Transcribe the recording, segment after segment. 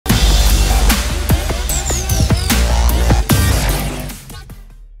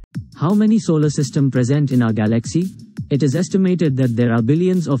How many solar systems present in our galaxy? It is estimated that there are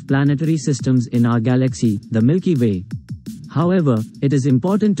billions of planetary systems in our galaxy, the Milky Way. However, it is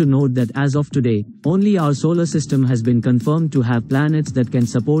important to note that as of today, only our solar system has been confirmed to have planets that can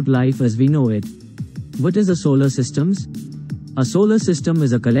support life as we know it. What is a solar system? A solar system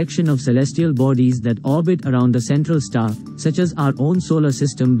is a collection of celestial bodies that orbit around a central star, such as our own solar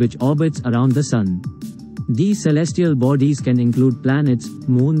system which orbits around the Sun. These celestial bodies can include planets,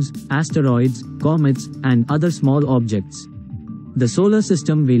 moons, asteroids, comets, and other small objects. The solar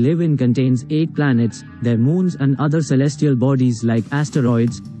system we live in contains 8 planets, their moons and other celestial bodies like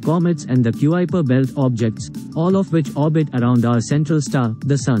asteroids, comets and the Kuiper belt objects, all of which orbit around our central star,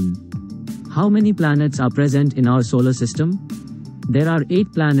 the Sun. How many planets are present in our solar system? There are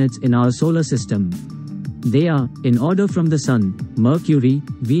 8 planets in our solar system. They are, in order from the Sun, Mercury,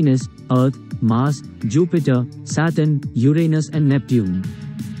 Venus, Earth, Mars, Jupiter, Saturn, Uranus and Neptune.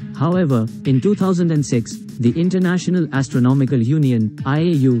 However, in 2006, the International Astronomical Union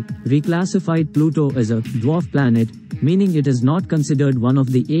 (IAU) reclassified Pluto as a dwarf planet, meaning it is not considered one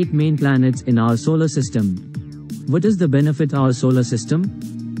of the 8 main planets in our solar system. What is the benefit of our solar system?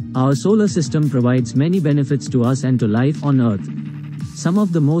 Our solar system provides many benefits to us and to life on Earth. Some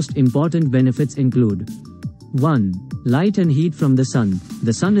of the most important benefits include: 1. Light and heat from the Sun.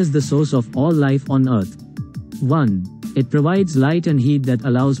 The Sun is the source of all life on Earth. 1. It provides light and heat that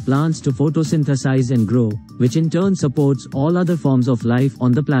allows plants to photosynthesize and grow, which in turn supports all other forms of life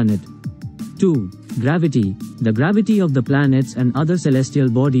on the planet. 2. Gravity. The gravity of the planets and other celestial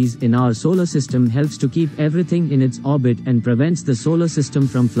bodies in our solar system helps to keep everything in its orbit and prevents the solar system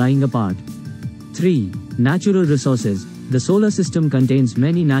from flying apart. 3. Natural resources. The solar system contains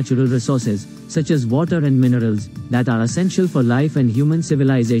many natural resources, such as water and minerals, that are essential for life and human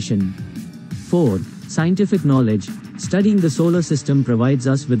civilization. 4. Scientific knowledge. Studying the solar system provides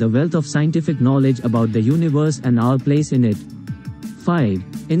us with a wealth of scientific knowledge about the universe and our place in it. 5.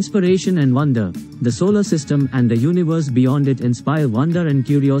 Inspiration and wonder. The solar system and the universe beyond it inspire wonder and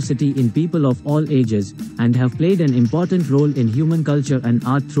curiosity in people of all ages, and have played an important role in human culture and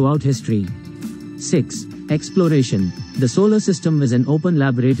art throughout history. 6. Exploration. The solar system is an open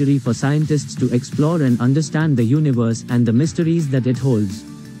laboratory for scientists to explore and understand the universe and the mysteries that it holds.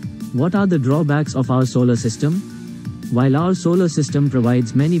 What are the drawbacks of our solar system? While our solar system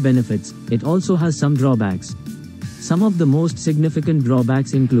provides many benefits, it also has some drawbacks. Some of the most significant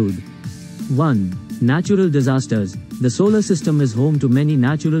drawbacks include: 1. Natural disasters. The solar system is home to many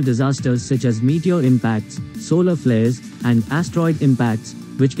natural disasters such as meteor impacts, solar flares, and asteroid impacts,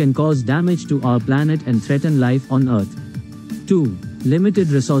 which can cause damage to our planet and threaten life on Earth. 2. Limited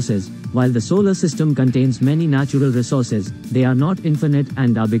resources. While the solar system contains many natural resources, they are not infinite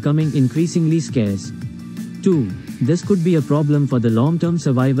and are becoming increasingly scarce. 2. This could be a problem for the long-term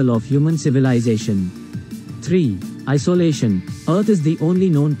survival of human civilization. 3. Isolation. Earth is the only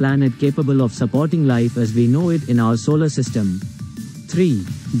known planet capable of supporting life as we know it in our solar system. 3.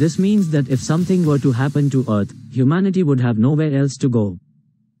 This means that if something were to happen to Earth, humanity would have nowhere else to go.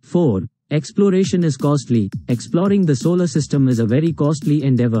 4. Exploration is costly. Exploring the solar system is a very costly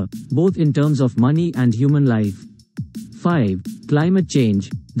endeavor, both in terms of money and human life. 5. Climate change.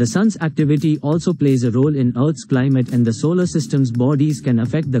 The Sun's activity also plays a role in Earth's climate, and the solar system's bodies can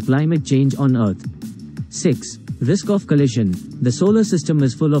affect the climate change on Earth. 6. Risk of collision. The solar system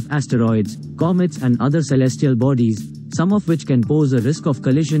is full of asteroids, comets and other celestial bodies, some of which can pose a risk of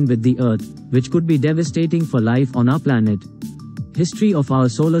collision with the Earth, which could be devastating for life on our planet. History of our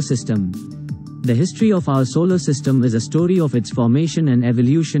solar system. The history of our solar system is a story of its formation and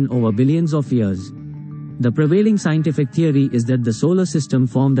evolution over billions of years. The prevailing scientific theory is that the solar system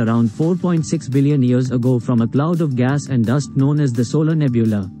formed around 4.6 billion years ago from a cloud of gas and dust known as the solar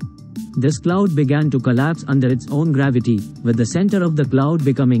nebula. This cloud began to collapse under its own gravity, with the center of the cloud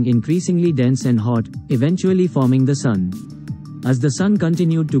becoming increasingly dense and hot, eventually forming the Sun. As the Sun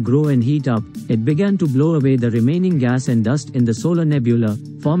continued to grow and heat up, it began to blow away the remaining gas and dust in the solar nebula,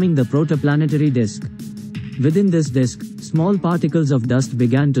 forming the protoplanetary disk. Within this disk, small particles of dust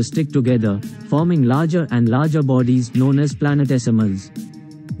began to stick together, forming larger and larger bodies known as planetesimals.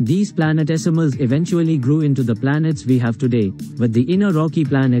 These planetesimals eventually grew into the planets we have today, with the inner rocky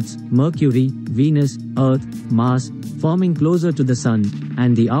planets, Mercury, Venus, Earth, Mars, forming closer to the Sun,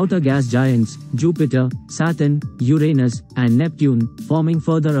 and the outer gas giants, Jupiter, Saturn, Uranus, and Neptune, forming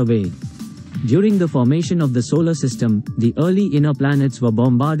further away. During the formation of the solar system, the early inner planets were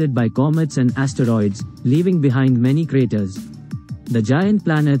bombarded by comets and asteroids, leaving behind many craters. The giant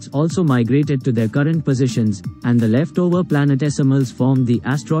planets also migrated to their current positions, and the leftover planetesimals formed the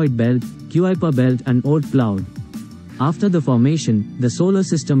asteroid belt, Kuiper belt and Oort cloud. After the formation, the solar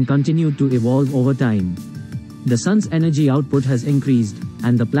system continued to evolve over time. The sun's energy output has increased,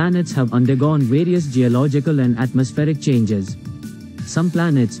 and the planets have undergone various geological and atmospheric changes. Some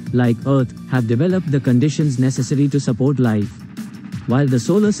planets, like Earth, have developed the conditions necessary to support life. While the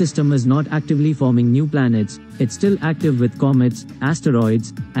solar system is not actively forming new planets, it's still active with comets,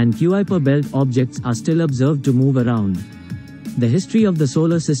 asteroids, and Kuiper belt objects are still observed to move around. The history of the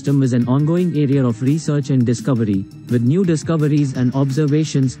solar system is an ongoing area of research and discovery, with new discoveries and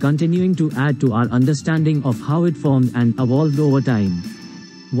observations continuing to add to our understanding of how it formed and evolved over time.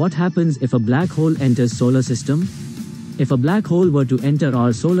 What happens if a black hole enters solar system? If a black hole were to enter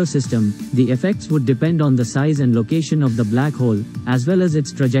our solar system, the effects would depend on the size and location of the black hole, as well as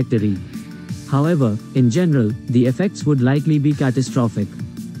its trajectory. However, in general, the effects would likely be catastrophic.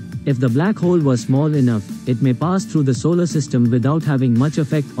 If the black hole was small enough, it may pass through the solar system without having much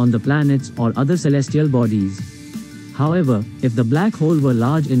effect on the planets or other celestial bodies. However, if the black hole were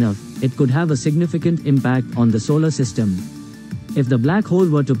large enough, it could have a significant impact on the solar system. If the black hole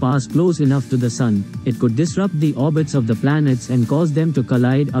were to pass close enough to the Sun, it could disrupt the orbits of the planets and cause them to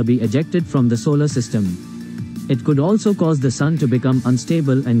collide or be ejected from the solar system. It could also cause the Sun to become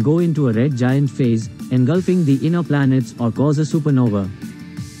unstable and go into a red giant phase, engulfing the inner planets or cause a supernova.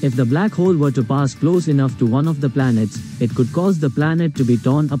 If the black hole were to pass close enough to one of the planets, it could cause the planet to be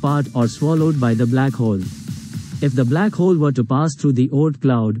torn apart or swallowed by the black hole. If the black hole were to pass through the Oort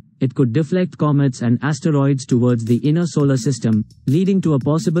cloud, it could deflect comets and asteroids towards the inner solar system, leading to a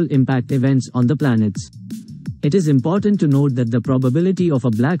possible impact events on the planets. It is important to note that the probability of a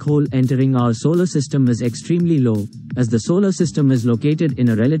black hole entering our solar system is extremely low, as the solar system is located in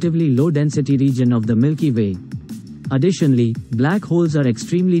a relatively low-density region of the Milky Way. Additionally, black holes are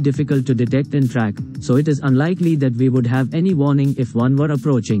extremely difficult to detect and track, so it is unlikely that we would have any warning if one were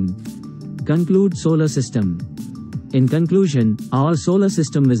approaching. Conclude solar system. In conclusion, our solar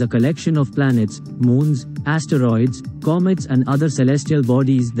system is a collection of planets, moons, asteroids, comets and other celestial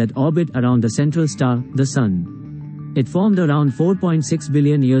bodies that orbit around the central star, the Sun. It formed around 4.6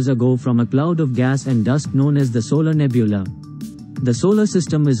 billion years ago from a cloud of gas and dust known as the solar nebula. The solar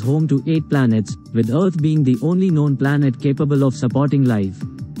system is home to 8 planets, with Earth being the only known planet capable of supporting life.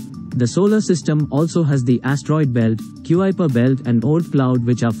 The solar system also has the asteroid belt, Kuiper belt and Oort cloud,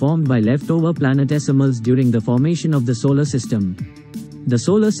 which are formed by leftover planetesimals during the formation of the solar system. The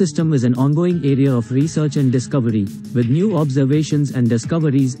solar system is an ongoing area of research and discovery, with new observations and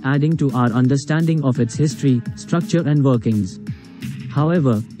discoveries adding to our understanding of its history, structure and workings.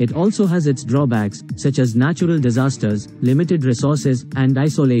 However, it also has its drawbacks, such as natural disasters, limited resources, and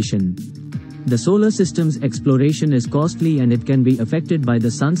isolation. The solar system's exploration is costly and it can be affected by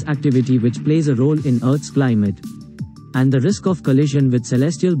the Sun's activity, which plays a role in Earth's climate. And the risk of collision with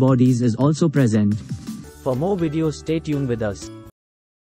celestial bodies is also present. For more videos, stay tuned with us.